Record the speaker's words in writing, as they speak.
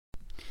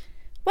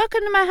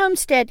Welcome to my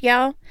homestead,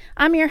 y'all.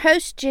 I'm your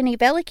host, Jenny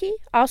Velicky,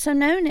 also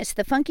known as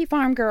the Funky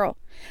Farm Girl.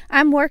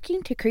 I'm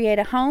working to create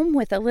a home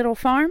with a little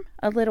farm,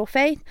 a little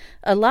faith,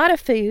 a lot of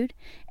food,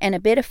 and a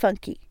bit of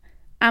funky.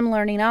 I'm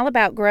learning all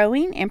about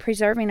growing and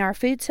preserving our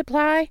food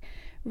supply,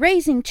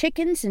 raising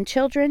chickens and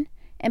children,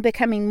 and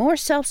becoming more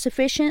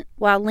self-sufficient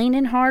while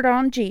leaning hard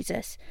on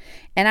Jesus.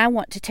 And I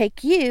want to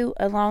take you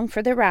along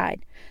for the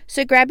ride.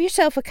 So grab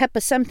yourself a cup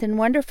of something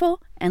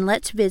wonderful and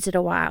let's visit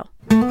a while.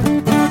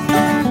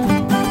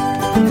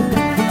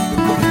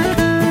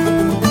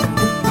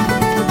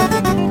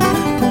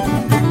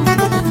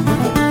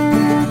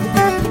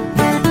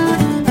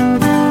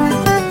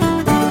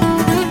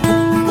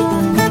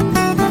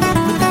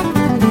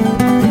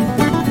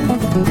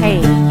 Hey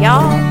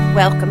y'all,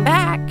 welcome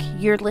back.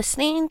 You're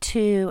listening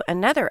to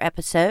another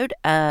episode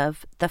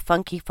of the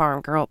Funky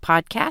Farm Girl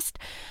podcast.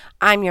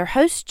 I'm your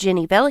host,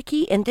 Jenny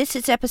Velicky, and this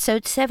is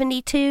episode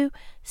 72,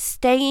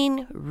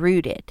 Staying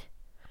Rooted.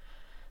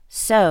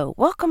 So,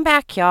 welcome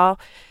back, y'all.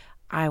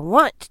 I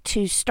want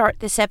to start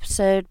this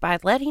episode by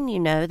letting you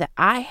know that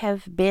I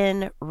have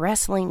been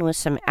wrestling with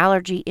some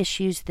allergy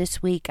issues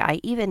this week. I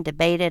even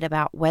debated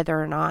about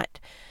whether or not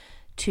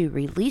to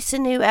release a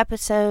new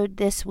episode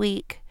this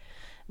week,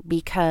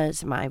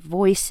 because my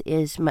voice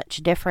is much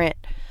different.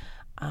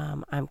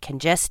 I'm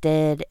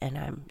congested and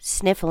I'm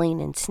sniffling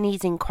and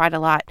sneezing quite a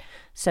lot.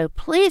 So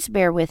please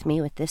bear with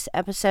me with this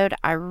episode.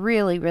 I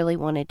really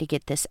wanted to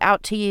get this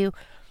out to you.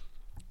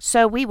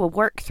 So we will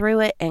work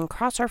through it and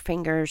cross our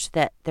fingers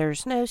that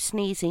there's no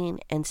sneezing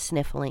and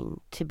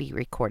sniffling to be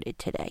recorded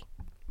today.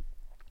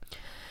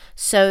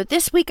 So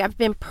this week I've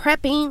been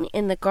prepping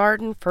in the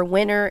garden for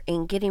winter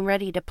and getting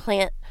ready to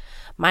plant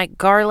my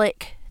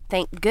garlic.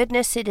 Thank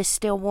goodness it is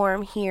still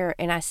warm here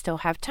and I still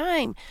have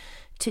time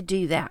to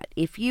do that.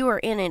 If you are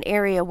in an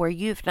area where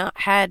you've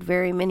not had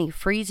very many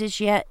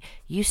freezes yet,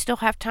 you still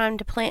have time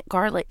to plant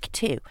garlic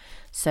too.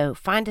 So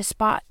find a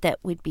spot that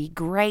would be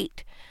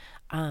great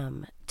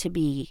to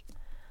be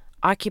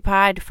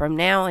occupied from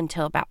now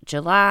until about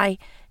July,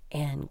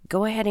 and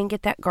go ahead and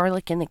get that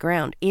garlic in the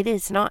ground. It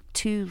is not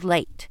too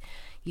late.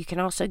 You can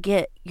also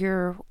get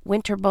your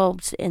winter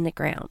bulbs in the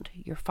ground,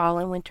 your fall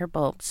and winter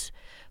bulbs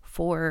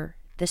for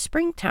the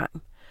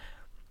springtime.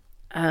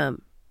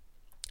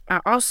 I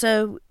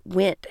also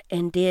went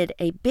and did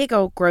a big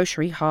old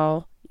grocery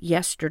haul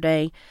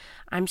yesterday.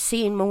 I'm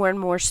seeing more and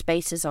more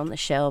spaces on the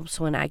shelves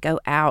when I go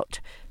out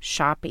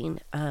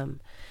shopping.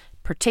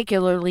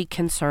 Particularly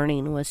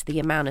concerning was the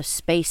amount of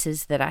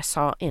spaces that I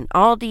saw in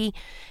Aldi,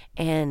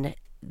 and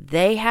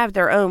they have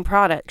their own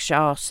products,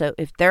 y'all. So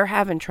if they're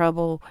having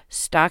trouble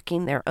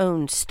stocking their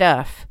own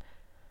stuff,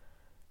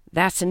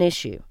 that's an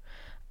issue.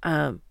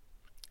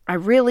 I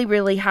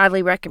really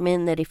highly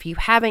recommend that if you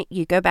haven't,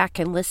 you go back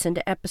and listen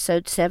to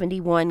episode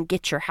 71,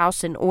 Get Your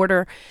House in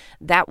Order.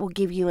 That will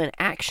give you an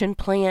action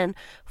plan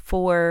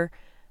for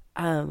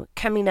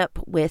coming up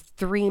with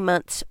 3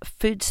 months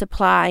food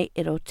supply.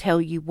 It'll tell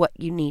you what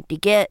you need to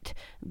get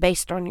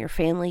based on your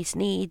family's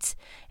needs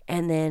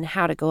and then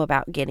how to go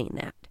about getting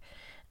that.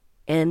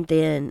 And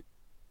then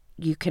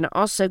you can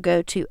also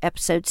go to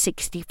episode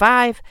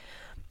 65,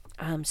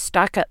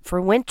 Stock Up for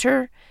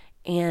Winter,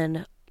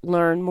 and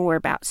learn more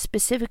about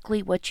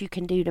specifically what you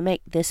can do to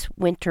make this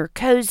winter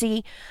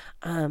cozy.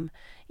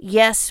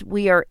 Yes,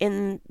 we are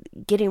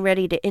getting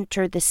ready to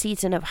enter the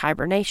season of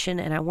hibernation,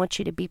 and I want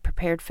you to be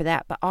prepared for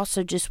that. But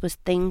also just with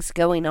things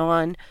going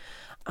on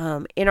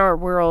in our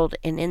world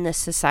and in the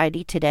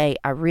society today,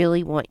 I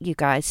really want you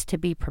guys to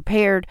be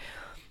prepared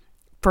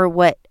for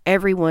what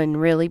everyone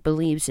really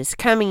believes is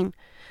coming.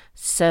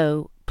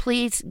 So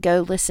please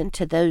go listen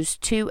to those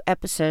 2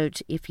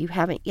 episodes if you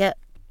haven't yet.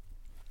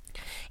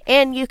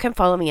 And you can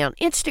follow me on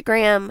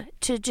Instagram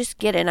to just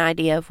get an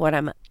idea of what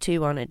I'm up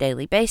to on a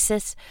daily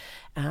basis.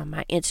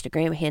 My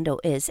Instagram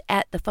handle is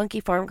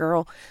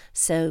 @thefunkyfarmgirl.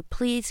 So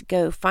please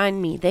go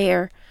find me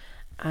there.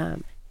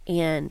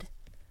 And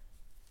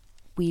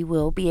we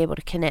will be able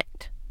to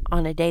connect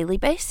on a daily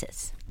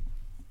basis.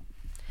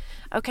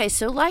 Okay,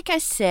 so like I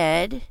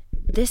said,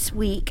 this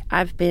week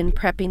I've been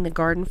prepping the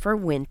garden for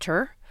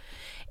winter.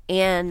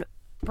 And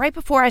right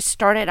before I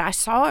started, I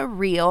saw a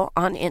reel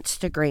on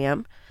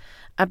Instagram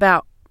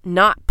about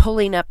not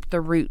pulling up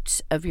the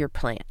roots of your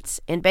plants.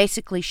 And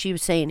basically she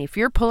was saying, if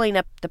you're pulling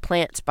up the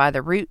plants by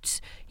the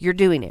roots, you're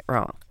doing it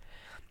wrong.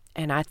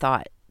 And I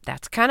thought,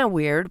 that's kind of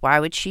weird. Why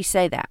would she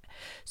say that?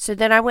 So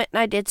then I went and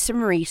I did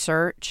some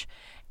research,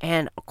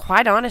 and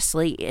quite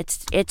honestly,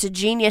 it's a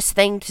genius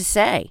thing to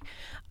say.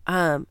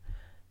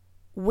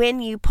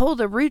 When you pull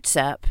the roots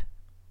up,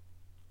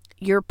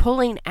 you're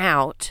pulling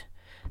out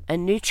a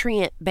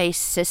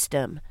nutrient-based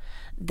system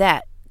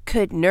that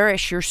could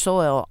nourish your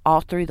soil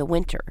all through the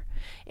winter.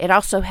 It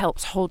also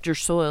helps hold your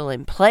soil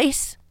in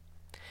place.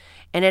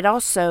 And it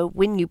also,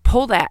 when you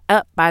pull that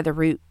up by the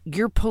root,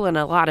 you're pulling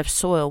a lot of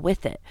soil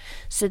with it.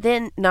 So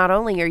then not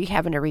only are you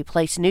having to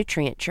replace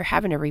nutrients, you're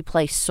having to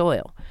replace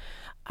soil.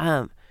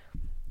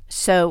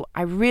 So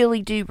I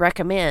really do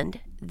recommend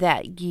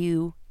that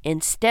you,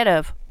 instead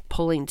of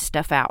pulling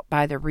stuff out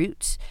by the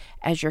roots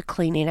as you're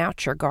cleaning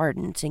out your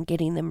gardens and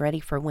getting them ready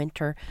for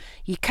winter.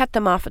 You cut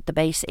them off at the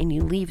base and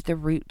you leave the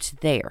roots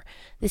there.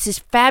 This is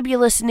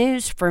fabulous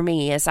news for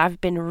me, as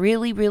I've been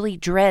really, really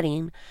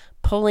dreading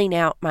pulling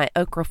out my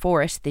okra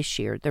forest this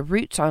year. The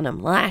roots on them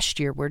last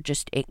year were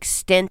just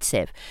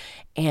extensive,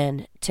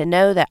 and to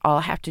know that all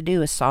I have to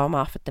do is saw them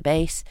off at the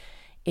base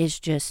is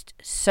just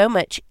so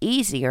much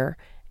easier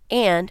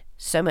and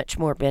so much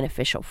more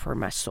beneficial for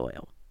my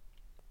soil.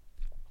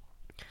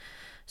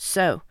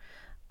 So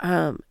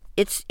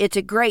it's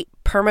a great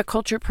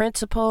permaculture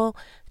principle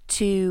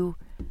to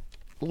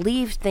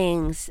leave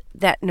things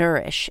that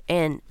nourish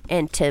and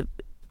to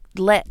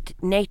let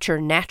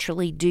nature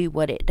naturally do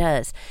what it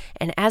does.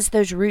 And as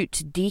those roots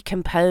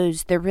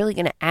decompose, they're really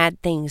going to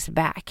add things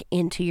back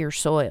into your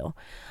soil.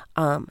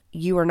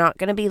 You are not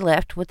going to be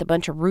left with a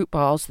bunch of root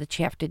balls that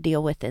you have to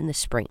deal with in the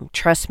spring.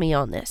 Trust me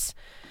on this.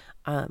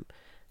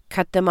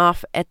 Cut them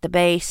off at the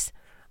base.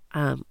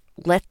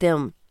 Let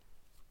them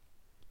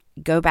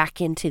go back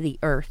into the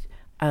earth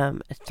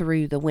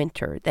through the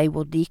winter. They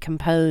will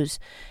decompose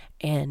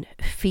and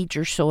feed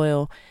your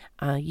soil.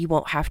 You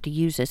won't have to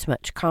use as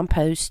much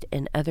compost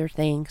and other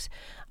things.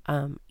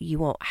 You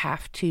won't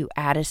have to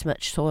add as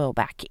much soil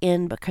back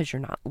in because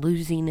you're not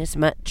losing as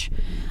much.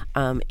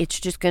 It's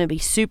just going to be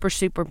super,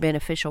 super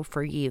beneficial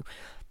for you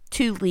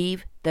to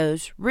leave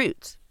those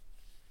roots.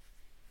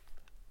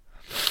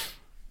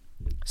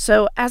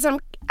 So as I'm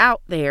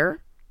out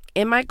there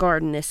in my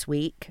garden this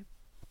week,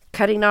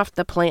 cutting off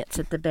the plants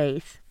at the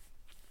base,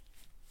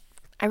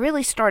 I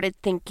really started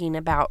thinking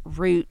about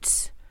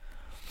roots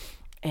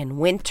and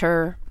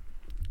winter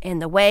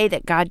and the way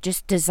that God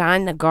just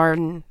designed the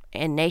garden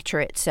and nature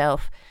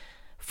itself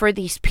for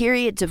these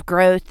periods of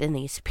growth and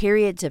these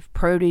periods of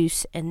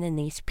produce and then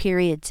these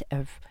periods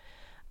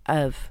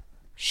of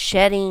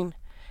shedding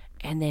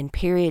and then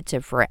periods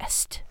of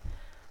rest.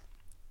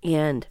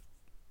 And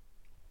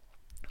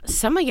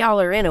some of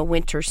y'all are in a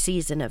winter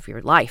season of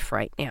your life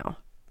right now.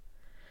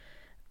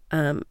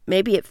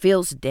 Maybe it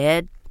feels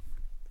dead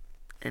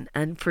and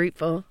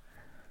unfruitful.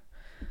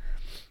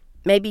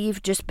 Maybe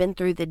you've just been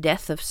through the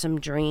death of some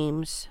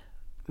dreams.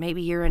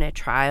 Maybe you're in a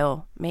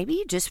trial. Maybe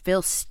you just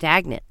feel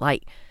stagnant,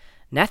 like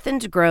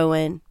nothing's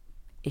growing.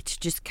 It's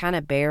just kind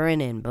of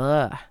barren and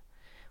blah,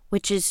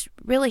 which is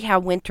really how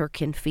winter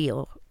can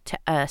feel to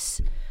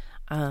us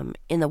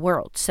in the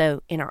world.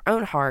 So in our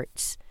own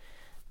hearts,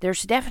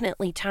 there's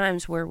definitely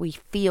times where we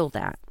feel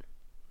that.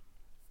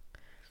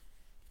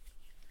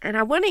 And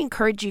I want to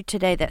encourage you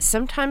today that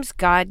sometimes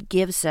God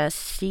gives us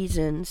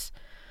seasons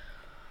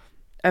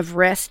of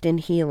rest and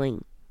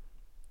healing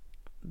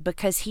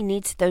because He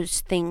needs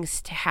those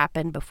things to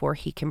happen before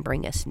He can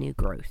bring us new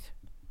growth.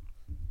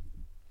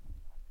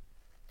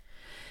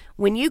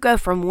 When you go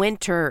from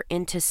winter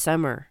into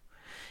summer,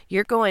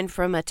 you're going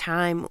from a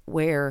time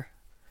where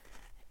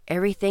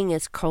everything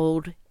is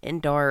cold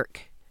and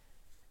dark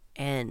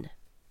and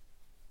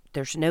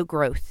there's no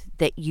growth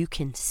that you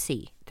can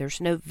see. There's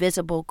no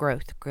visible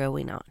growth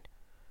going on.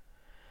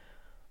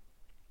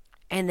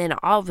 And then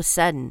all of a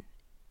sudden,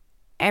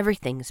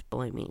 everything's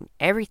blooming,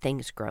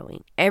 everything's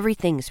growing,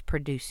 everything's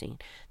producing.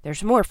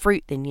 There's more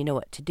fruit than you know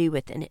what to do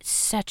with, and it's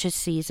such a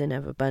season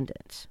of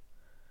abundance.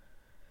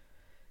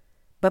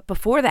 But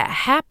before that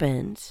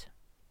happens,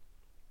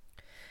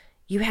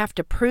 you have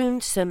to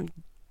prune some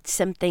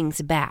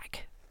things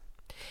back.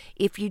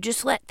 If you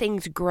just let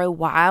things grow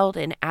wild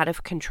and out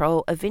of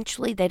control,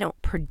 eventually they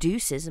don't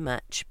produce as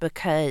much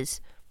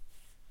because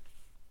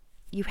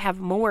you have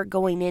more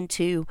going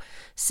into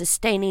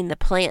sustaining the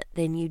plant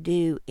than you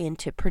do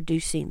into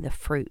producing the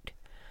fruit.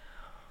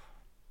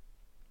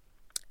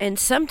 And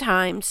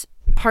sometimes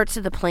parts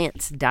of the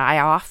plants die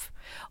off,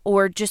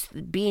 or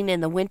just being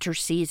in the winter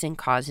season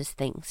causes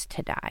things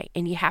to die.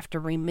 And you have to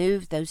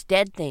remove those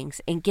dead things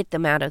and get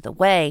them out of the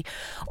way,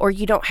 or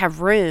you don't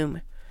have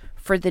room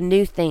for the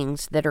new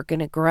things that are going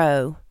to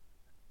grow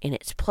in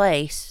its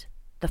place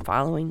the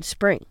following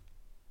spring.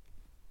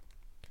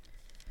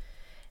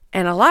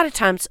 And a lot of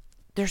times,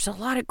 there's a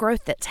lot of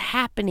growth that's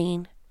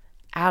happening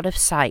out of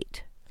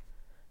sight.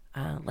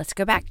 Let's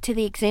go back to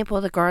the example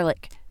of the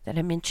garlic that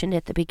I mentioned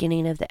at the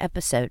beginning of the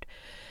episode.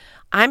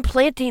 I'm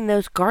planting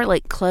those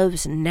garlic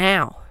cloves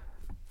now.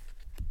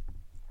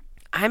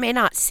 I may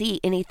not see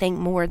anything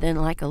more than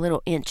like a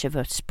little inch of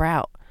a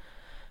sprout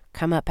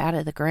come up out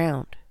of the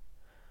ground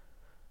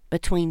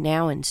between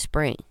now and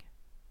spring.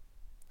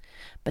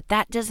 But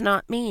that does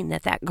not mean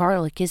that that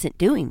garlic isn't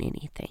doing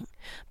anything,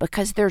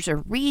 because there's a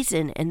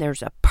reason and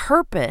there's a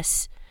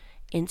purpose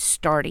in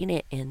starting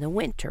it in the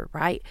winter,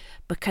 right?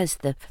 Because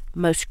the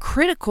most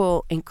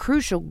critical and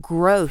crucial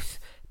growth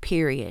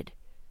period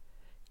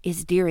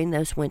is during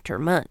those winter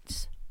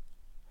months.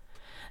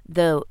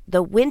 The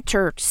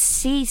winter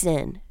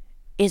season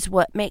is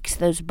what makes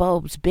those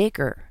bulbs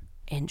bigger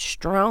and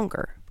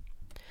stronger.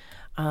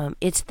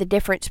 It's the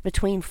difference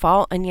between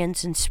fall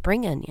onions and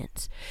spring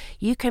onions.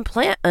 You can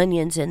plant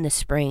onions in the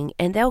spring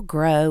and they'll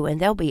grow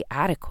and they'll be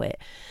adequate.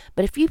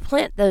 But if you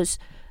plant those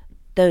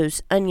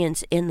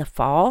onions in the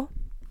fall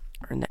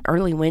or in the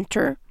early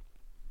winter,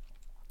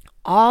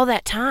 all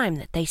that time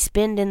that they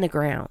spend in the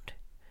ground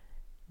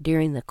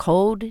during the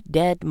cold,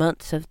 dead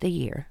months of the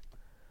year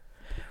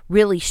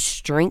really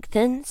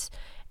strengthens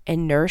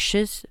and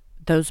nourishes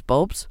those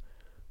bulbs,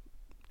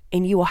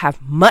 and you will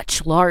have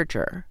much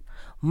larger,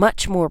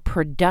 much more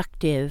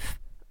productive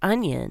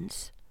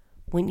onions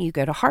when you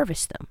go to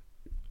harvest them,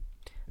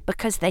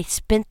 because they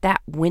spent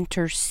that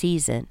winter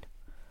season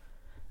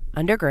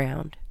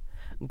underground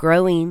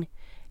growing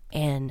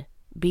and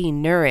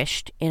being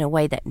nourished in a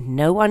way that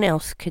no one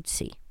else could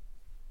see.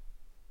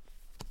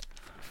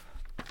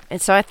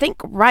 And so I think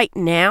right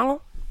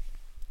now,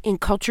 in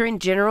culture in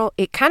general,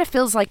 it kind of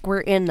feels like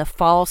we're in the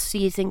fall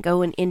season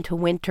going into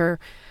winter.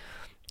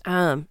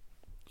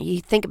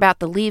 You think about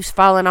the leaves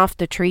falling off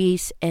the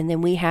trees, and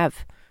then we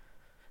have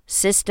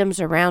systems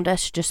around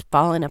us just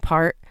falling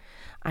apart.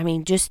 I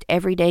mean, just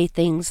everyday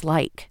things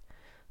like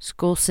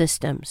school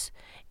systems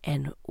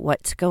and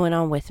what's going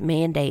on with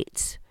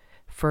mandates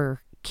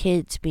for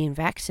kids being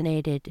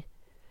vaccinated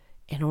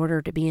in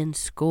order to be in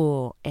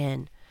school,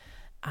 and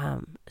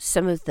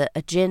some of the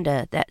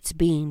agenda that's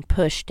being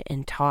pushed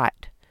and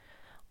taught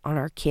on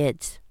our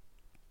kids.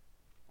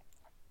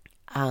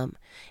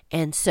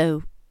 And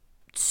so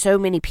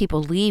many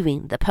people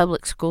leaving the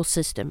public school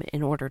system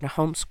in order to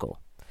homeschool.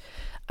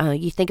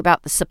 You think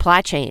about the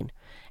supply chain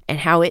and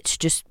how it's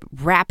just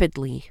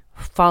rapidly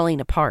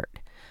falling apart.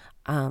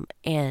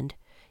 And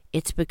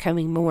it's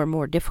becoming more and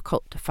more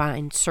difficult to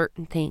find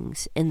certain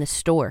things in the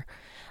store.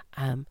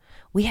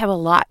 We have a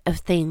lot of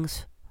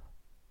things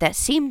that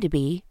seem to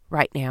be,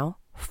 right now,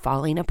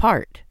 falling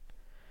apart,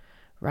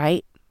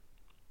 right?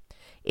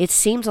 It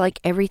seems like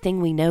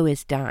everything we know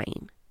is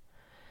dying.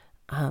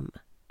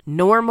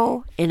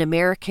 Normal in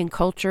American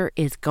culture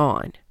is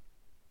gone.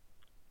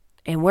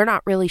 And we're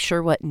not really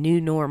sure what new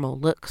normal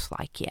looks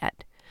like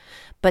yet.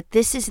 But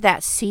this is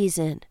that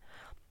season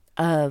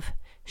of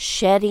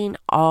shedding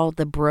all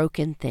the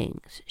broken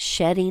things,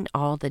 shedding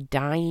all the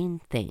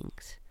dying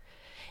things.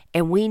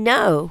 And we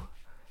know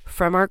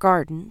from our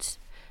gardens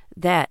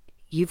that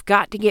you've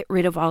got to get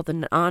rid of all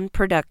the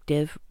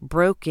non-productive,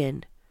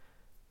 broken,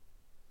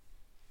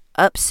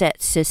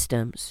 upset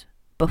systems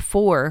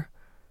before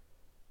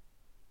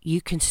you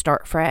can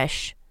start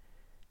fresh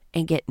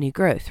and get new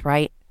growth,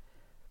 right?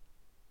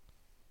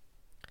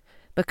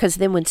 Because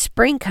then when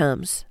spring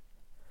comes,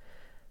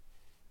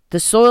 the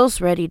soil's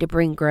ready to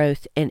bring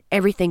growth and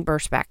everything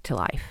bursts back to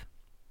life.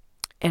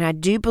 And I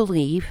do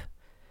believe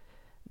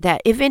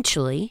that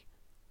eventually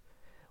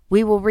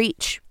we will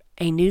reach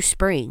a new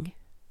spring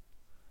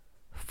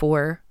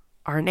for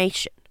our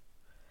nation.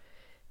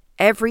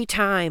 Every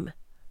time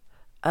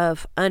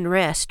of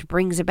unrest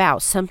brings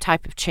about some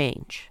type of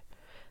change.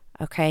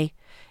 Okay?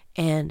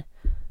 And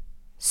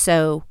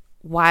so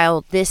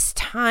while this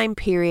time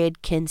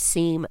period can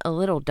seem a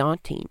little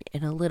daunting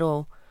and a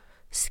little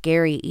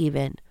scary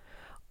even,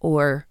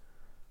 or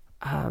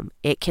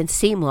it can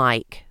seem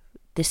like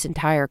this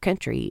entire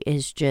country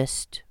is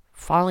just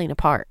falling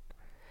apart.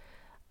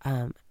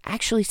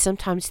 Actually,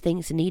 sometimes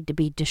things need to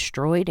be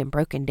destroyed and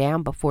broken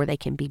down before they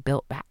can be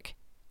built back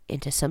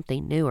into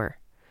something newer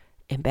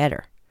and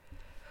better.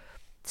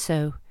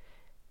 So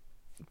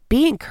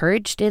be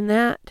encouraged in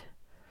that.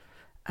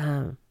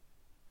 I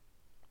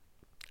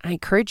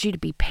encourage you to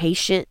be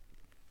patient,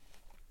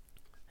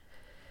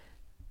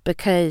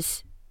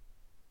 because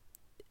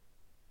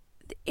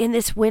in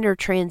this winter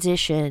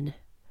transition,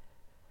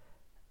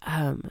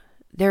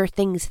 there are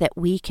things that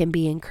we can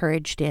be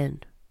encouraged in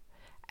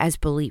as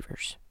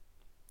believers.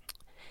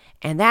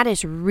 And that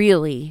is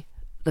really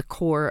the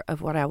core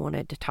of what I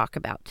wanted to talk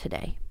about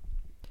today.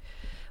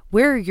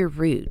 Where are your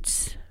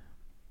roots?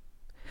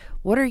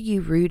 What are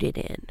you rooted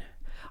in?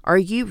 Are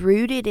you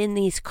rooted in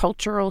these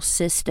cultural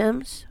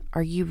systems?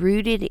 Are you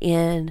rooted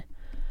in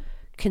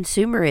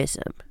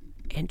consumerism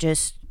and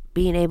just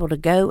being able to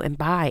go and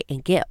buy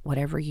and get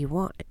whatever you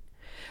want?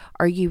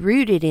 Are you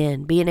rooted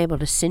in being able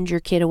to send your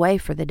kid away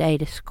for the day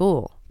to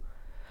school?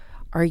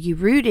 Are you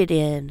rooted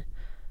in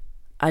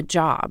a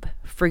job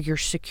for your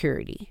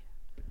security?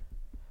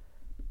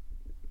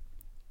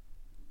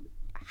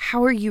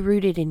 How are you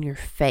rooted in your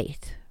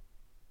faith?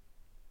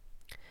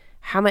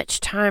 How much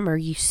time are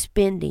you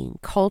spending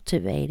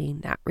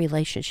cultivating that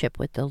relationship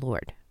with the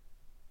Lord?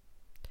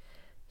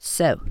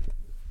 So,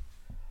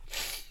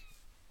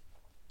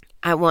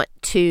 I want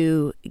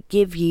to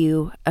give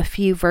you a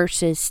few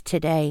verses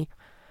today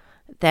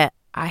that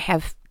I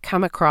have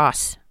come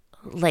across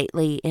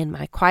lately in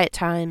my quiet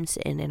times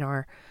and in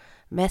our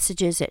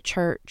messages at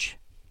church.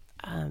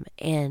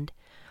 And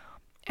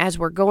as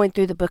we're going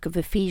through the book of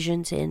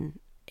Ephesians in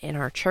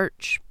our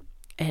church,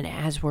 and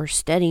as we're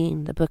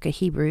studying the book of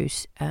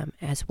Hebrews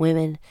as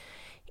women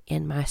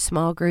in my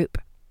small group,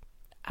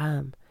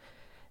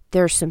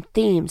 there are some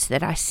themes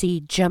that I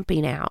see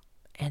jumping out.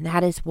 And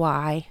that is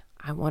why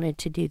I wanted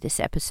to do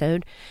this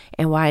episode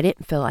and why I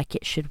didn't feel like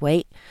it should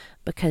wait,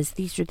 because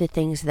these are the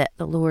things that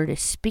the Lord is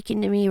speaking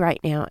to me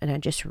right now, and I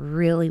just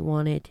really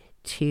wanted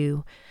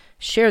to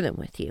share them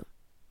with you.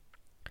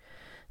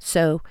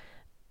 So,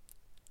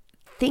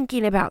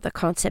 thinking about the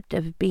concept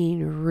of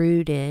being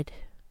rooted,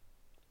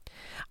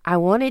 I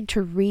wanted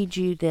to read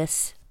you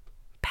this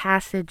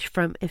passage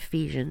from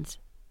Ephesians.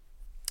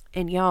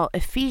 And y'all,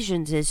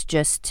 Ephesians is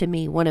just, to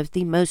me, one of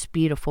the most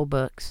beautiful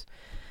books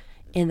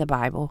in the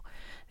Bible.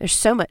 There's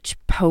so much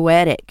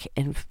poetic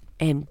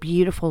and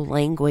beautiful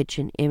language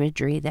and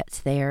imagery that's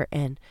there.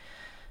 And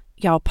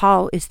y'all,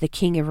 Paul is the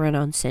king of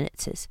run-on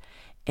sentences.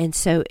 And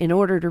so in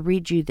order to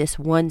read you this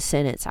one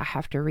sentence, I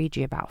have to read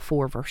you about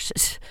 4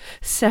 verses.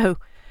 So,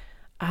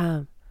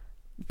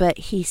 but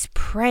he's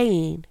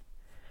praying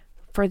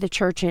for the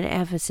church in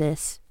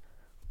Ephesus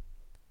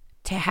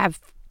to have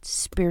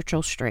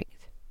spiritual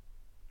strength.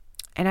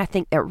 And I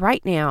think that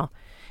right now,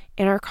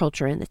 in our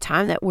culture, in the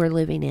time that we're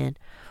living in,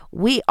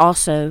 we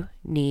also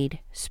need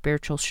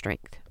spiritual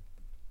strength.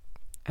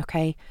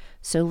 Okay?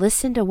 So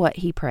listen to what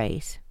he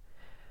prays.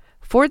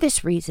 For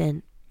this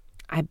reason,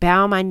 I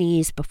bow my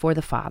knees before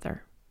the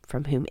Father,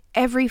 from whom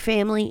every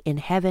family in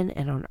heaven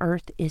and on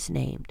earth is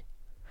named,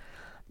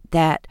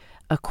 that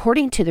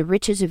according to the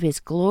riches of his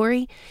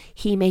glory,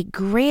 he may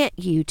grant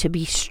you to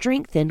be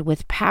strengthened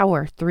with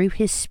power through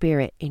his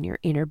Spirit in your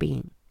inner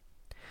being,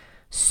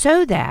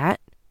 so that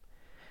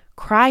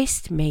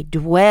Christ may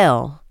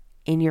dwell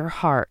in your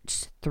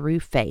hearts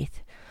through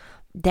faith,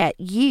 that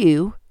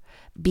you,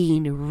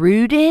 being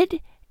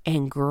rooted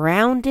and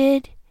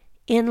grounded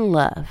in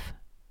love,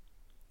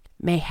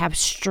 may have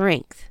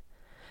strength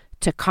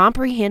to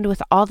comprehend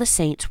with all the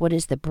saints what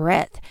is the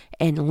breadth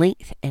and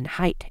length and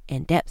height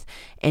and depth,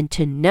 and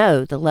to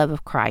know the love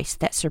of Christ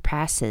that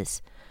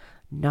surpasses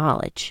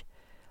knowledge,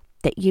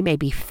 that you may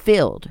be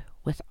filled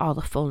with all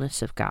the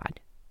fullness of God.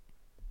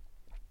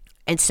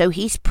 And so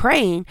he's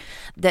praying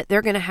that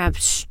they're going to have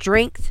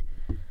strength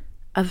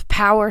of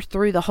power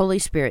through the Holy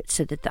Spirit,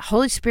 so that the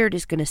Holy Spirit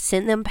is going to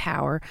send them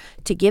power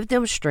to give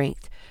them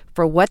strength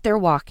for what they're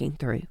walking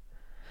through,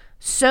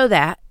 so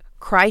that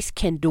Christ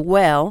can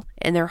dwell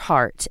in their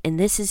hearts. And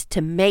this is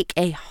to make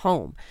a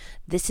home.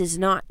 This is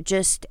not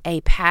just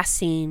a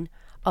passing,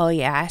 oh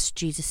yeah, I asked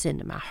Jesus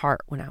into my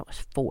heart when I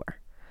was 4.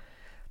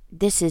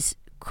 This is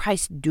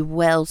Christ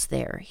dwells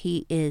there.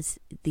 He is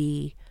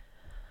the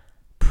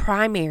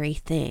primary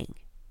thing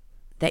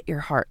that your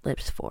heart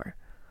lives for.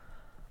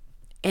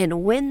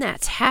 And when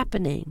that's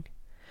happening,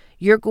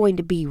 you're going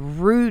to be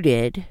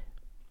rooted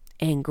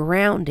and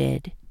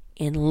grounded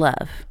in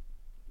love.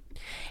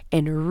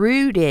 And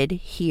rooted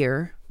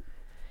here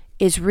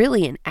is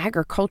really an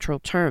agricultural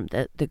term.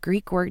 The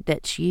Greek word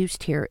that's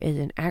used here is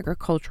an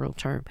agricultural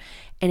term.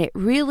 And it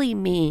really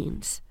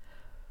means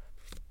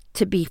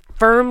to be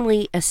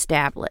firmly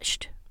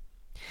established.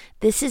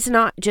 This is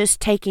not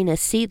just taking a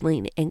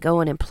seedling and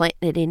going and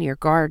planting it in your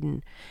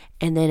garden,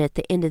 and then at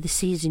the end of the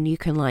season you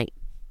can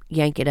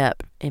yank it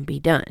up and be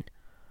done.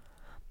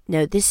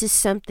 No, this is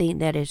something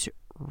that is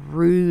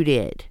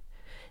rooted.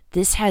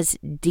 This has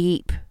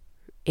deep,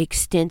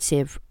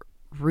 extensive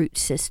root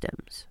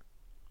systems.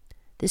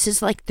 This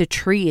is like the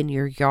tree in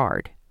your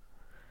yard.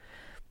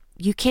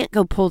 You can't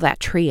go pull that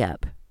tree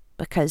up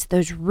because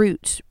those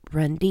roots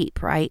run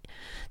deep, right?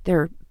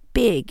 They're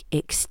big,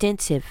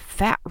 extensive,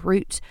 fat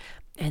roots,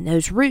 and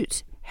those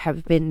roots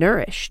have been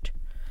nourished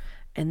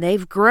and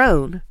they've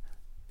grown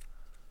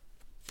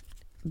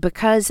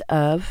because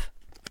of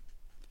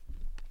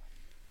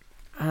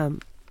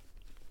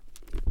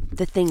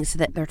the things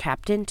that they're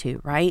tapped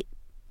into, right?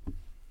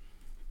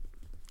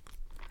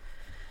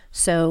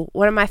 So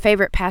one of my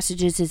favorite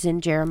passages is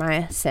in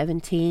Jeremiah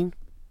 17.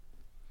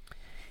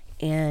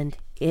 And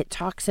it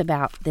talks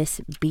about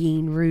this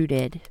being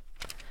rooted.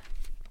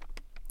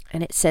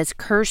 And it says,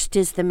 cursed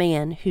is the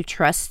man who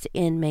trusts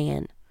in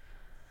man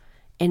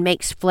and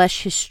makes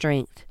flesh his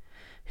strength,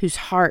 whose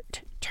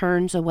heart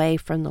turns away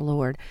from the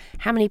Lord.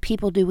 How many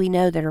people do we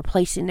know that are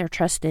placing their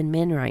trust in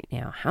men right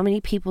now? How many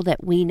people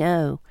that we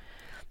know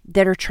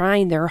that are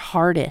trying their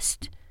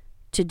hardest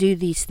to do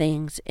these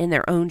things in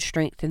their own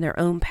strength and their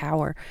own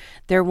power?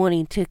 They're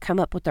wanting to come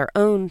up with their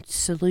own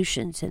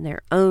solutions and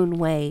their own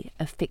way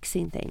of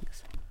fixing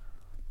things.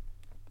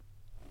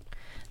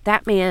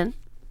 That man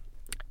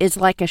is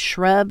like a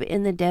shrub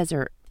in the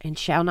desert and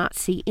shall not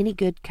see any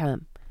good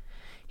come.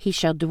 He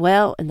shall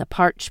dwell in the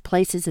parched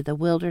places of the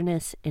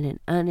wilderness in an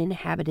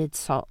uninhabited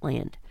salt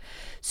land.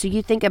 So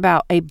you think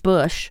about a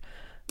bush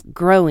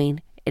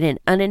growing in an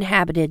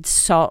uninhabited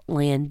salt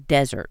land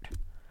desert.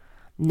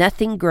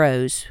 Nothing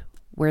grows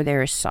where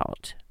there is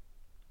salt.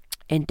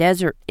 And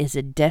desert is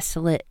a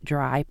desolate,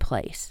 dry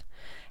place.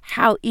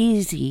 How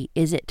easy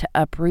is it to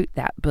uproot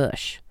that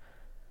bush?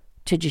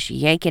 To just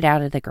yank it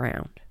out of the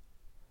ground?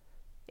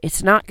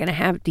 It's not going to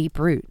have deep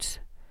roots.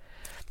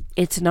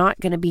 It's not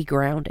going to be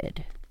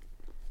grounded.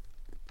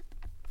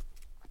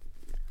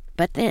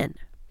 But then,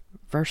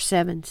 verse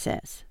 7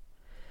 says,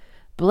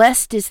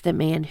 blessed is the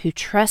man who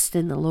trusts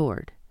in the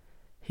Lord,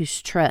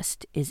 whose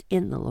trust is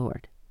in the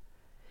Lord.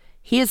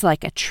 He is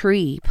like a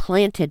tree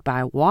planted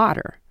by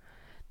water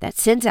that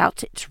sends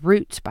out its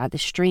roots by the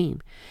stream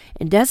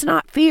and does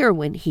not fear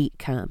when heat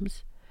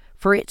comes,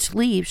 for its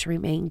leaves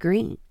remain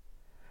green,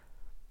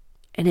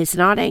 and is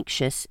not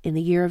anxious in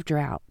the year of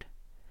drought,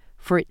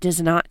 for it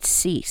does not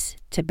cease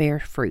to bear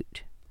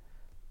fruit.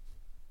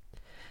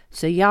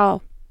 So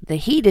y'all, The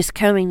heat is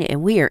coming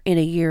and we are in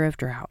a year of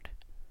drought.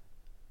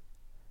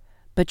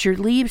 But your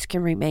leaves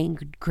can remain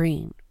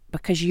green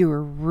because you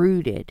are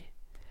rooted.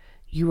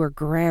 You are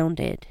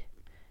grounded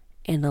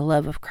in the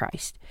love of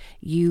Christ.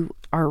 You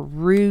are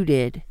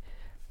rooted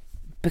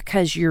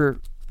because you're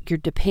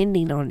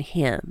depending on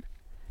Him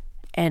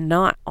and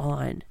not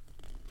on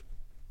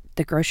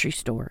the grocery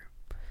store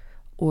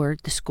or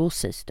the school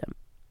system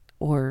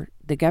or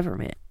the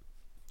government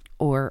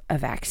or a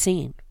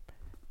vaccine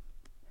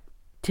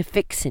to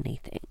fix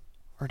anything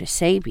or to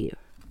save you.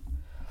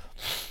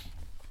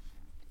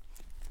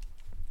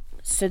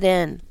 So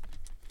then,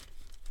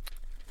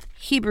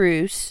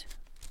 Hebrews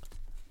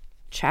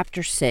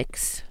chapter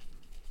 6,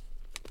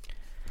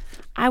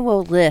 I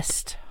will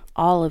list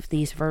all of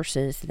these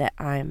verses that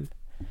I'm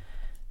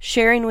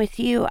sharing with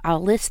you.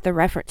 I'll list the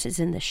references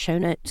in the show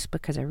notes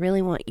because I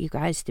really want you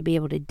guys to be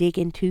able to dig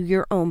into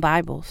your own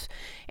Bibles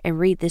and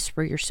read this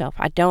for yourself.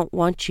 I don't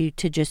want you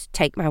to just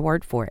take my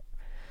word for it.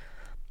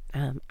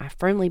 I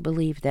firmly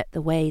believe that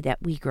the way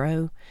that we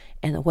grow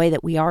and the way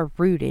that we are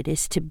rooted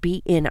is to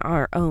be in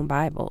our own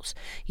Bibles.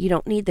 You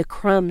don't need the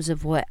crumbs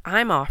of what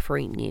I'm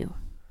offering you.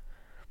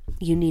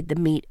 You need the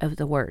meat of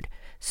the Word.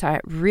 So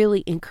I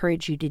really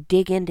encourage you to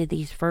dig into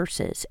these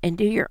verses and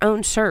do your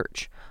own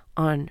search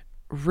on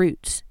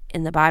roots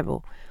in the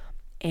Bible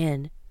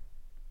and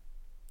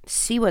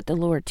see what the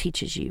Lord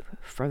teaches you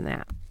from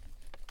that.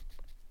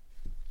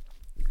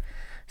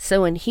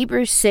 So in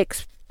Hebrews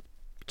 6,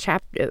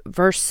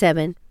 verse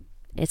 7,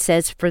 it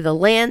says, "For the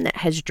land that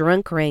has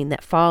drunk rain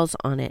that falls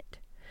on it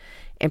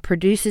and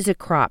produces a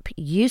crop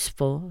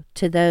useful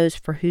to those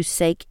for whose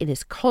sake it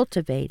is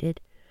cultivated,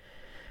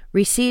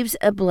 receives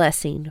a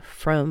blessing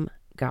from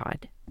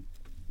God."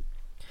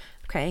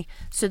 Okay,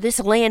 so this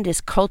land is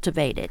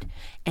cultivated,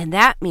 and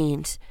that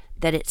means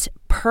that it's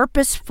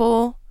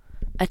purposeful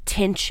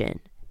attention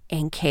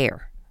and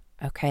care.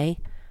 Okay,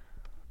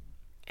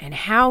 and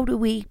how do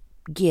we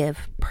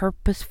give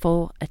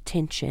purposeful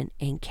attention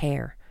and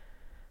care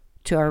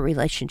to our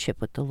relationship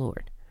with the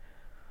Lord?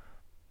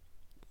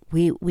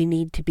 We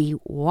need to be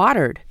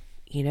watered.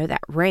 You know,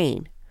 that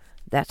rain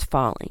that's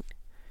falling.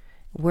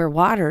 We're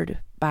watered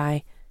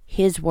by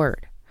His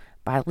Word,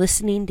 by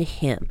listening to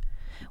Him.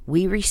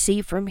 We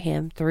receive from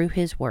Him through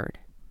His Word.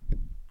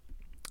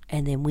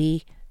 And then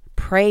we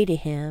pray to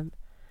Him,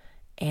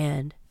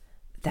 and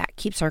that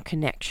keeps our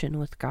connection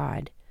with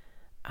God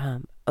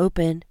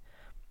open,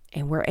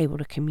 and we're able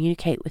to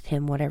communicate with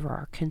Him whatever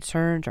our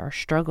concerns, our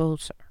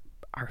struggles,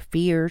 our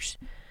fears,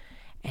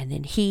 and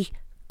then He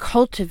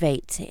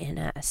cultivates in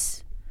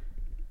us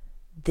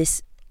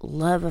this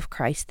love of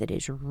Christ that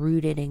is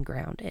rooted and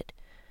grounded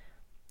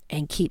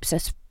and keeps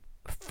us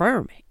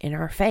firm in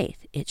our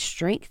faith. It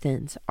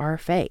strengthens our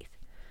faith.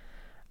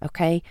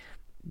 Okay?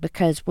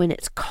 Because when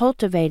it's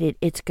cultivated,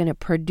 it's going to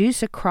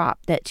produce a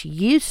crop that's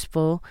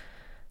useful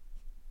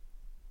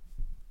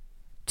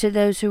to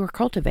those who are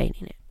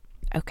cultivating it.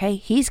 Okay?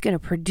 He's going to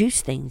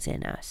produce things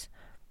in us.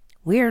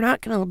 We are not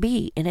going to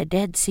be in a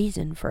dead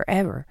season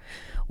forever.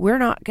 We're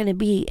not going to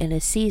be in a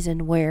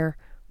season where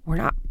we're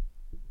not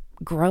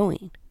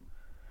growing,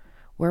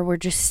 where we're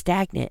just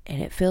stagnant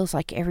and it feels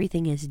like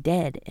everything is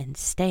dead and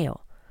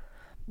stale.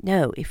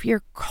 No, if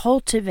you're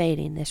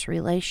cultivating this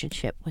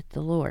relationship with the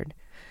Lord,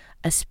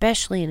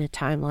 especially in a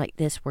time like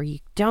this where you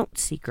don't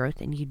see growth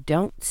and you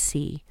don't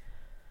see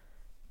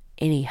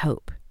any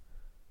hope,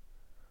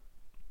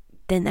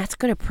 then that's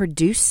going to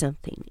produce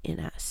something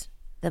in us.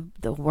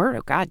 The Word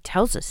of God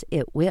tells us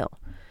it will.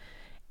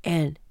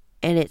 And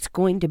it's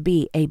going to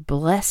be a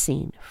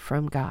blessing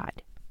from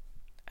God.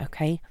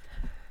 Okay?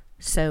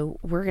 So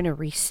we're going to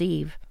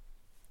receive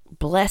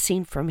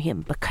blessing from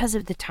Him because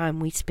of the time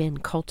we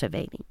spend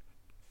cultivating.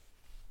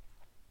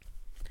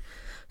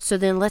 So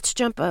then let's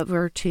jump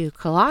over to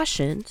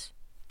Colossians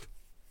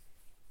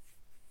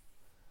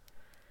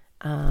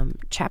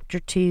chapter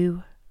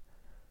 2,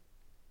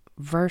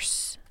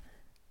 verse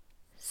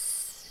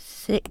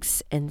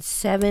 6 and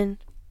 7.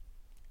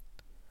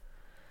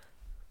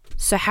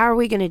 So how are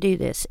we going to do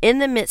this? In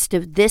the midst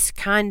of this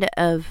kind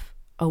of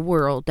a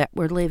world that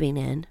we're living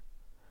in,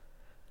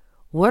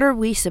 what are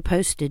we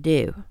supposed to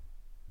do?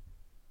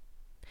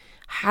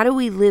 How do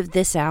we live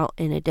this out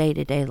in a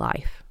day-to-day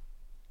life?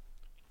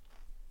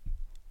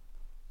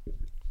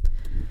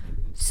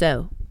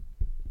 So,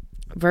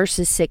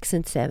 verses 6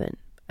 and 7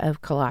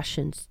 of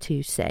Colossians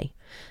 2 say,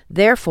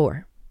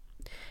 "Therefore,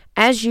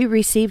 as you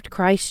received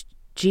Christ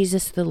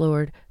Jesus the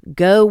Lord,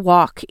 go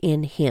walk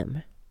in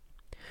Him,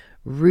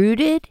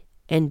 rooted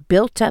and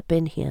built up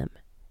in Him,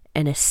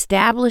 and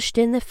established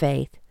in the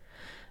faith,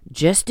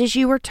 just as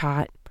you were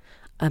taught,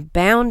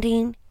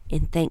 abounding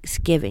in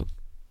thanksgiving."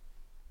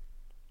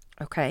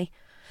 Okay,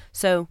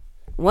 so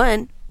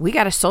one, we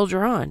got to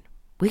soldier on.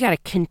 We got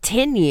to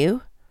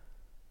continue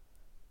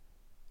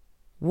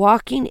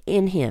walking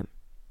in Him.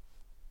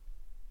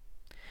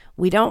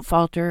 We don't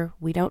falter.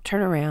 We don't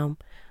turn around.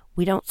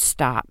 We don't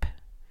stop.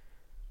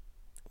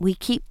 We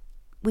keep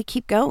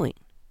going.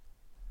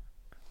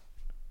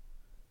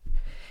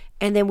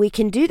 And then we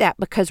can do that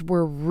because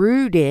we're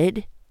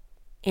rooted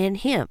in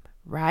Him,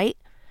 right?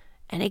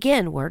 And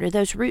again, where do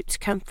those roots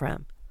come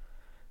from?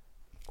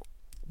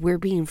 We're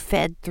being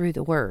fed through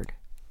the Word.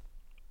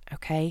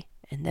 Okay?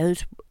 And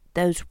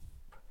those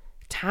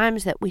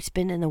times that we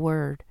spend in the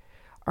Word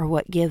are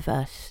what give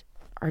us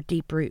our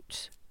deep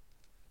roots.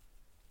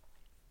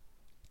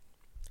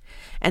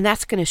 And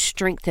that's going to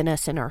strengthen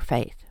us in our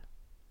faith.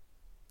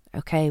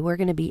 Okay? We're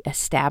going to be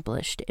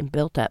established and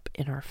built up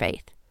in our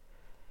faith.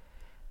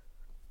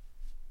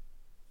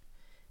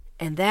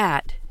 And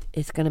that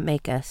is going to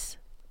make us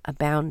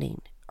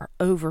abounding or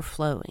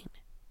overflowing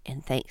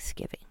in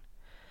thanksgiving,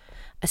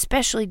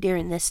 especially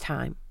during this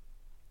time.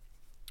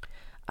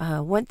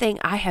 One thing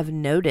I have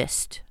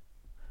noticed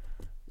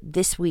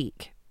this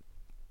week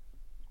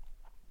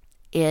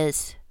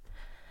is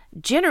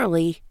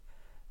generally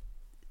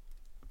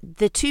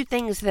the two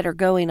things that are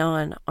going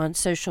on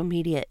social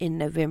media in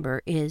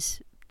November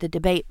is the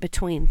debate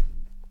between,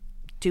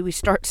 do we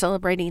start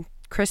celebrating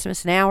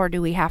Christmas now or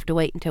do we have to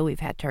wait until we've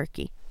had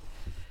turkey?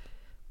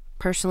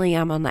 Personally,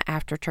 I'm on the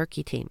after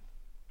turkey team.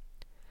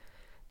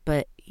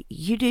 But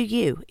you do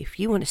you. If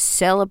you want to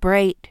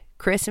celebrate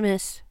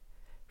Christmas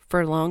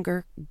for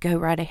longer, go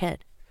right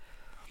ahead.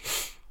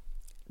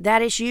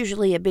 That is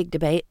usually a big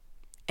debate.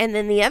 And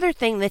then the other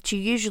thing that you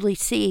usually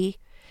see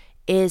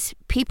is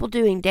people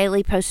doing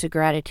daily posts of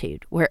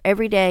gratitude, where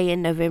every day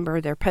in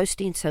November they're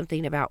posting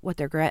something about what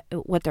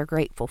they're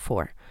grateful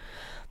for.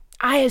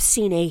 I have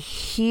seen a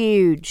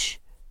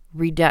huge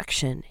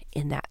reduction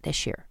in that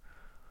this year.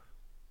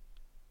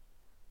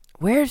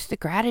 Where's the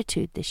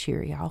gratitude this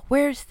year, y'all?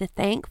 Where's the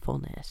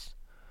thankfulness?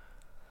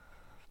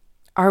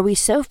 Are we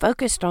so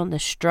focused on the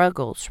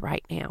struggles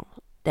right now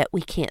that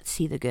we can't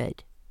see the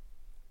good?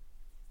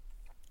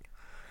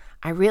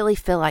 I really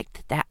feel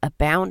like that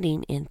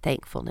abounding in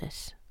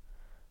thankfulness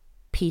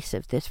piece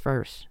of this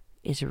verse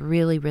is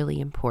really, really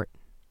important.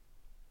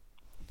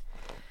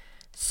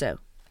 So,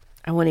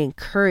 I want to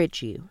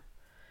encourage you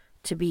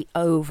to be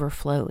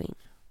overflowing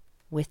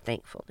with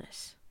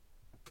thankfulness.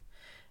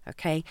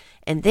 Okay?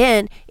 And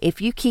then,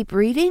 if you keep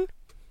reading,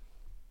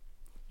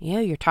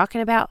 you're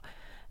talking about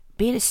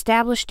being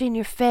established in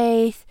your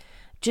faith,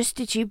 just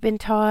as you've been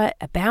taught,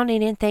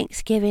 abounding in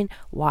thanksgiving.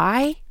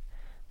 Why?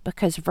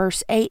 Because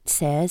verse 8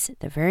 says,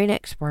 the very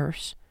next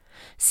verse,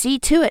 see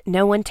to it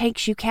no one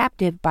takes you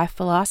captive by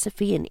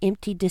philosophy and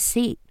empty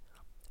deceit,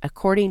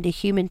 according to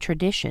human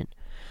tradition,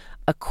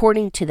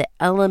 according to the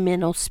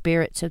elemental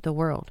spirits of the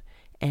world,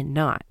 and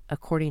not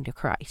according to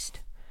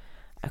Christ.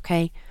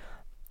 Okay?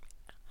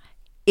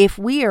 If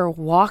we are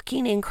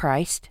walking in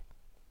Christ,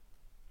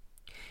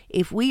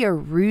 if we are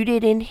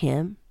rooted in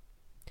Him,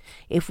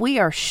 if we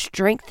are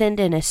strengthened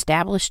and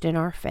established in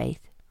our faith,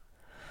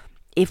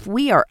 if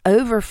we are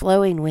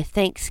overflowing with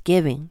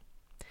thanksgiving,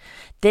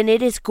 then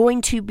it is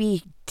going to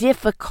be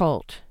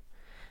difficult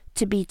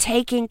to be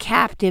taken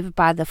captive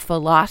by the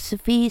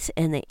philosophies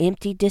and the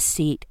empty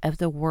deceit of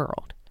the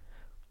world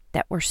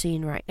that we're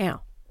seeing right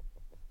now.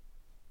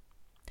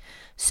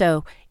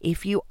 So,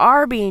 if you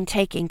are being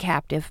taken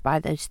captive by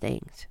those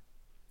things,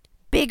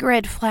 big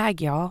red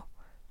flag, y'all.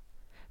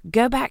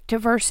 Go back to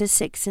verses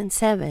 6 and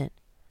 7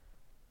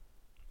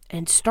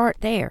 and start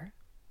there.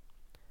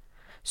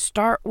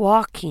 Start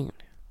walking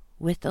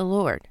with the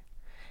Lord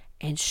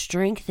and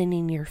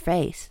strengthening your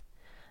faith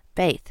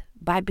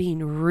by being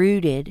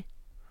rooted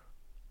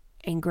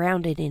and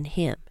grounded in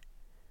Him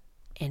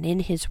and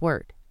in His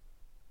Word,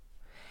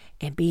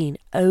 and being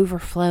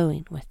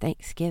overflowing with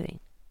thanksgiving.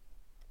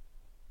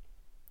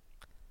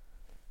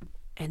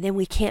 And then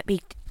we can't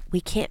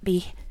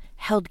be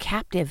held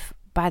captive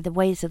by the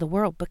ways of the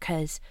world,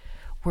 because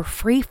we're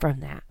free from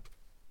that.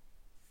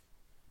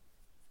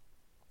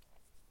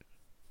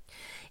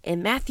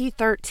 In Matthew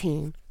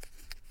 13,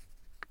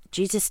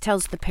 Jesus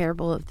tells the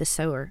parable of the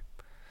sower.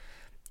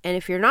 And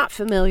if you're not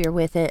familiar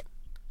with it,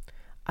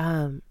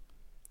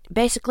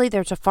 basically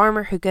there's a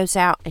farmer who goes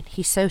out and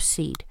he sows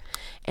seed.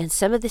 And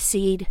some of the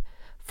seed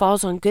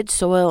falls on good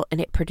soil and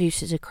it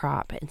produces a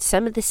crop. And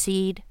some of the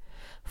seed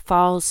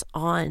falls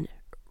on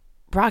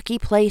rocky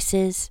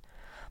places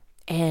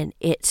and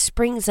it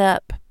springs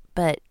up,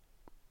 but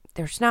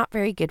there's not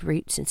very good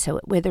roots, and so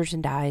it withers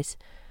and dies.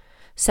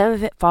 Some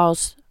of it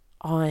falls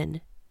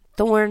on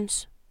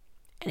thorns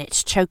and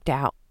it's choked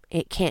out.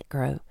 It can't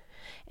grow.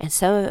 And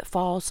some of it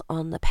falls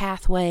on the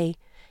pathway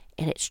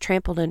and it's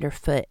trampled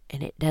underfoot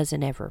and it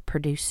doesn't ever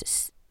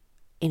produce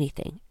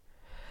anything.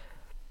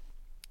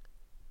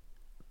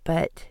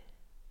 But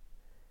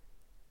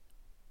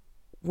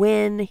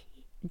when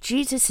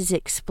Jesus is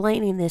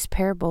explaining this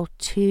parable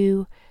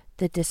to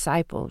the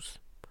disciples,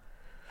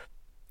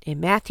 in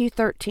Matthew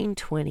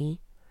 13:20,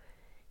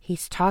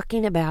 he's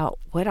talking about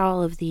what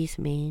all of these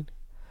mean.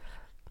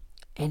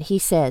 And he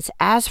says,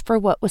 as for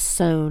what was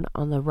sown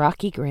on the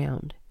rocky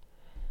ground,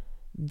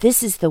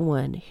 this is the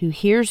one who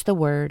hears the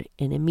word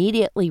and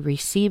immediately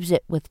receives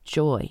it with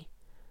joy.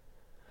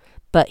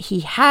 But he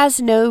has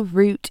no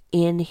root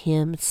in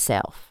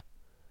himself,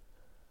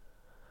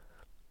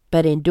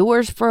 but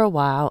endures for a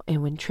while,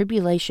 and when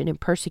tribulation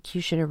and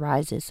persecution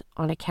arises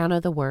on account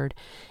of the word,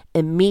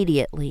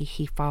 immediately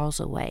he falls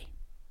away.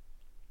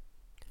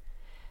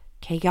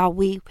 Okay,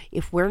 y'all,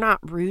 if we're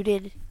not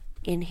rooted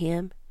in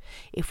Him,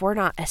 if we're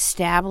not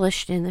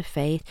established in the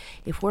faith,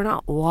 if we're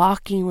not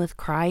walking with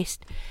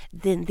Christ,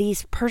 then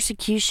these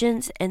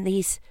persecutions and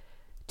these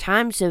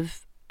times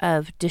of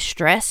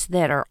distress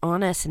that are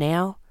on us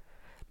now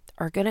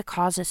are going to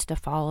cause us to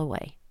fall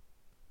away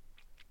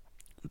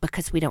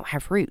because we don't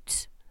have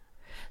roots.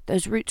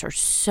 Those roots are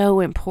so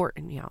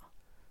important, y'all.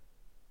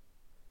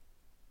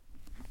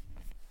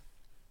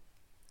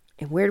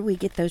 And where do we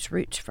get those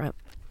roots from?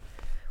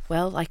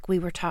 Well, like we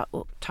were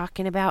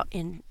talking about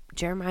in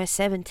Jeremiah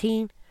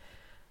 17,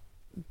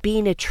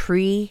 being a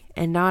tree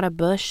and not a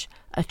bush,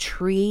 a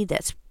tree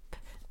that's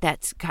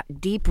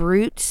got deep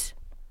roots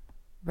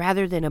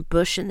rather than a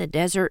bush in the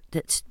desert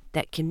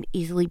that can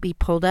easily be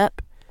pulled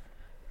up.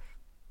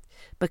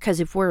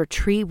 Because if we're a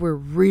tree, we're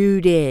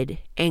rooted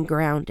and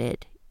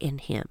grounded in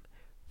Him,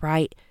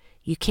 right?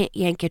 You can't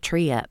yank a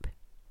tree up.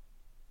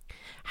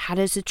 How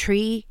does a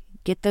tree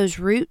get those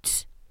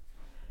roots?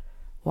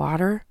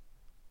 Water.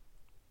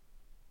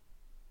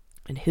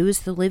 And who is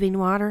the living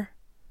water?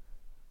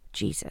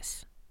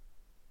 Jesus.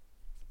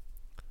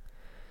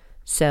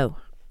 So,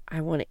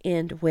 I want to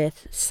end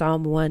with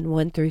Psalm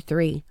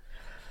 1:1-3.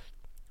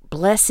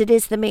 Blessed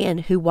is the man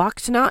who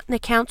walks not in the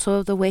counsel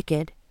of the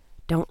wicked.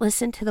 Don't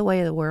listen to the way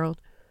of the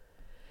world.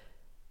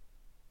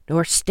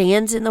 Nor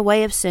stands in the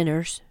way of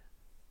sinners.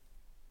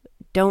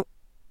 Don't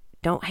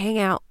hang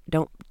out.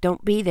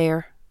 Don't be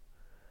there.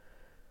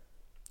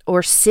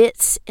 Or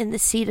sits in the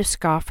seat of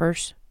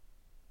scoffers.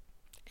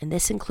 And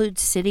this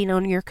includes sitting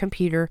on your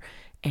computer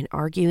and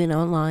arguing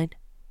online.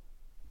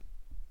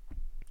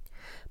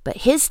 But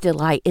his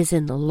delight is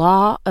in the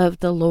law of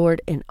the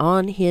Lord, and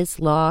on his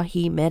law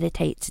he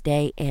meditates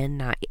day and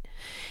night.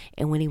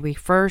 And when he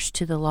refers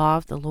to the law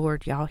of the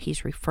Lord, y'all,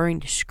 he's referring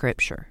to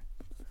Scripture.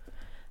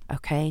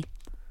 Okay?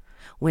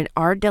 When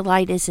our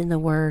delight is in the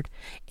Word,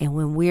 and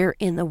when we're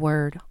in the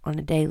Word on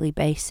a daily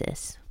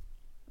basis,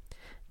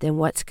 then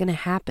what's going to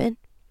happen?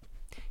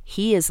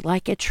 He is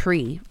like a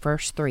tree,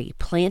 verse 3,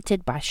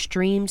 planted by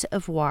streams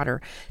of water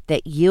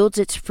that yields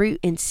its fruit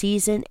in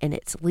season, and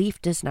its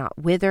leaf does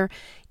not wither.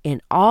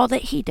 In all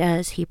that he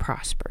does, he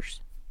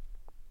prospers.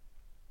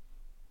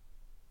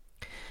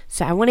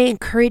 So I want to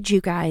encourage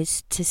you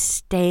guys to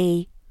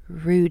stay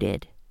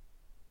rooted.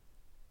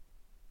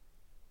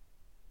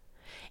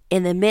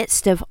 In the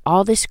midst of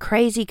all this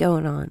crazy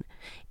going on,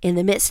 in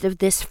the midst of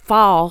this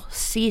fall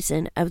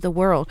season of the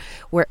world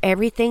where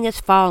everything is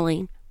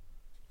falling,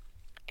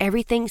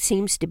 everything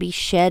seems to be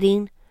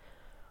shedding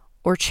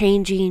or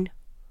changing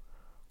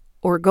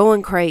or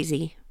going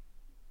crazy.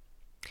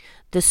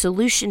 The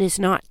solution is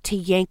not to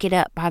yank it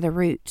up by the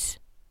roots,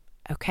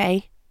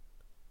 okay?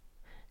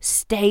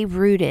 Stay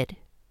rooted.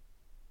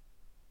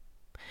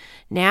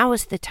 Now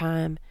is the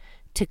time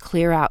to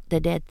clear out the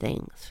dead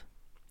things.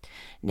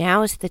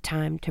 Now is the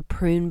time to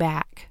prune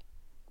back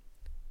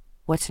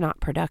what's not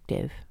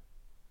productive.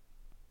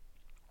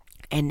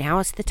 And now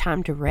is the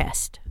time to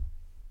rest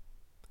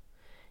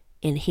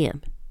in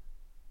Him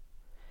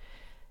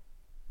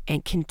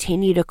and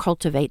continue to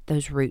cultivate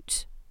those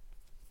roots,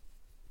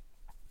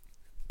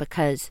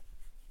 because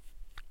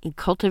in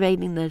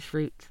cultivating those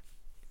roots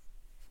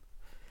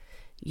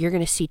you're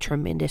going to see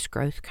tremendous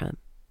growth come.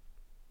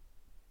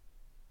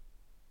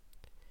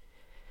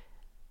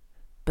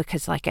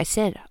 Because like I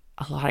said,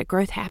 a lot of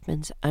growth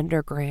happens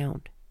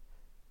underground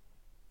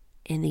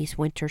in these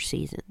winter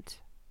seasons.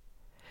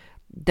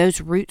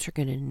 Those roots are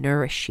going to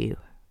nourish you.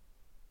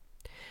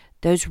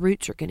 Those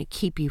roots are going to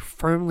keep you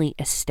firmly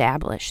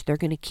established. They're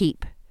going to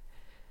keep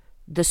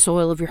the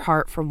soil of your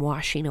heart from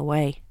washing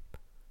away,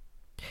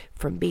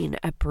 from being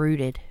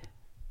uprooted.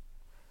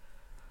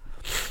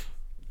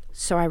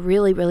 So I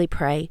really, really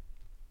pray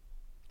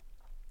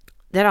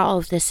that all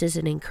of this is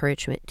an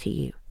encouragement to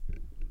you.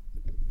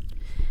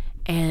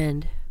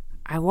 And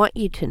I want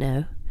you to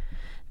know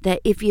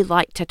that if you'd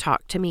like to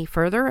talk to me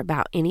further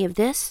about any of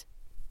this,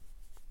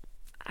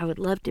 I would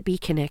love to be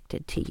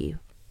connected to you.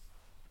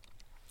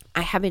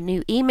 I have a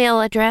new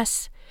email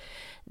address,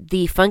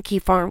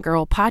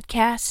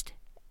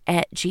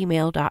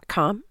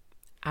 thefunkyfarmgirlpodcast@gmail.com.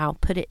 I'll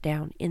put it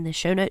down in the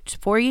show notes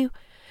for you.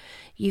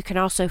 You can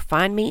also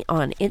find me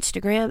on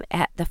Instagram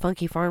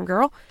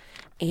 @thefunkyfarmgirl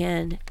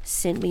and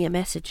send me a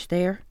message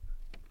there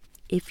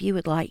if you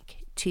would like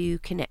to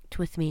connect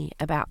with me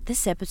about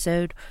this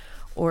episode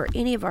or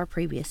any of our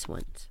previous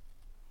ones.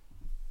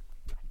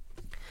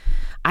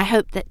 I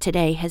hope that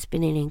today has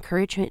been an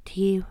encouragement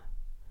to you,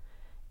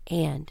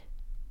 and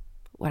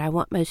what I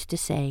want most to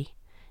say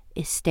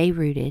is stay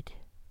rooted,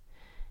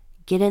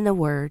 get in the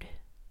Word,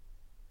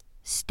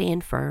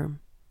 stand firm.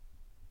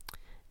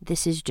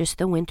 This is just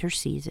the winter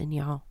season,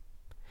 y'all.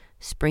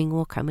 Spring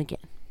will come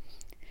again.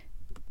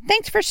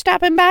 Thanks for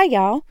stopping by,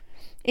 y'all.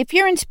 If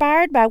you're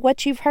inspired by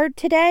what you've heard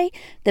today,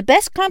 the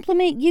best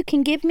compliment you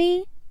can give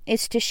me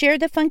is to share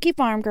The Funky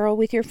Farm Girl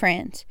with your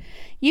friends.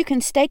 You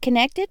can stay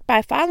connected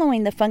by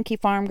following The Funky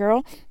Farm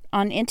Girl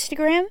on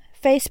Instagram,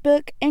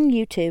 Facebook, and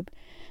YouTube.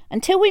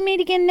 Until we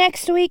meet again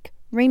next week,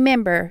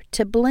 remember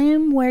to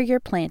bloom where you're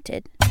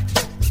planted.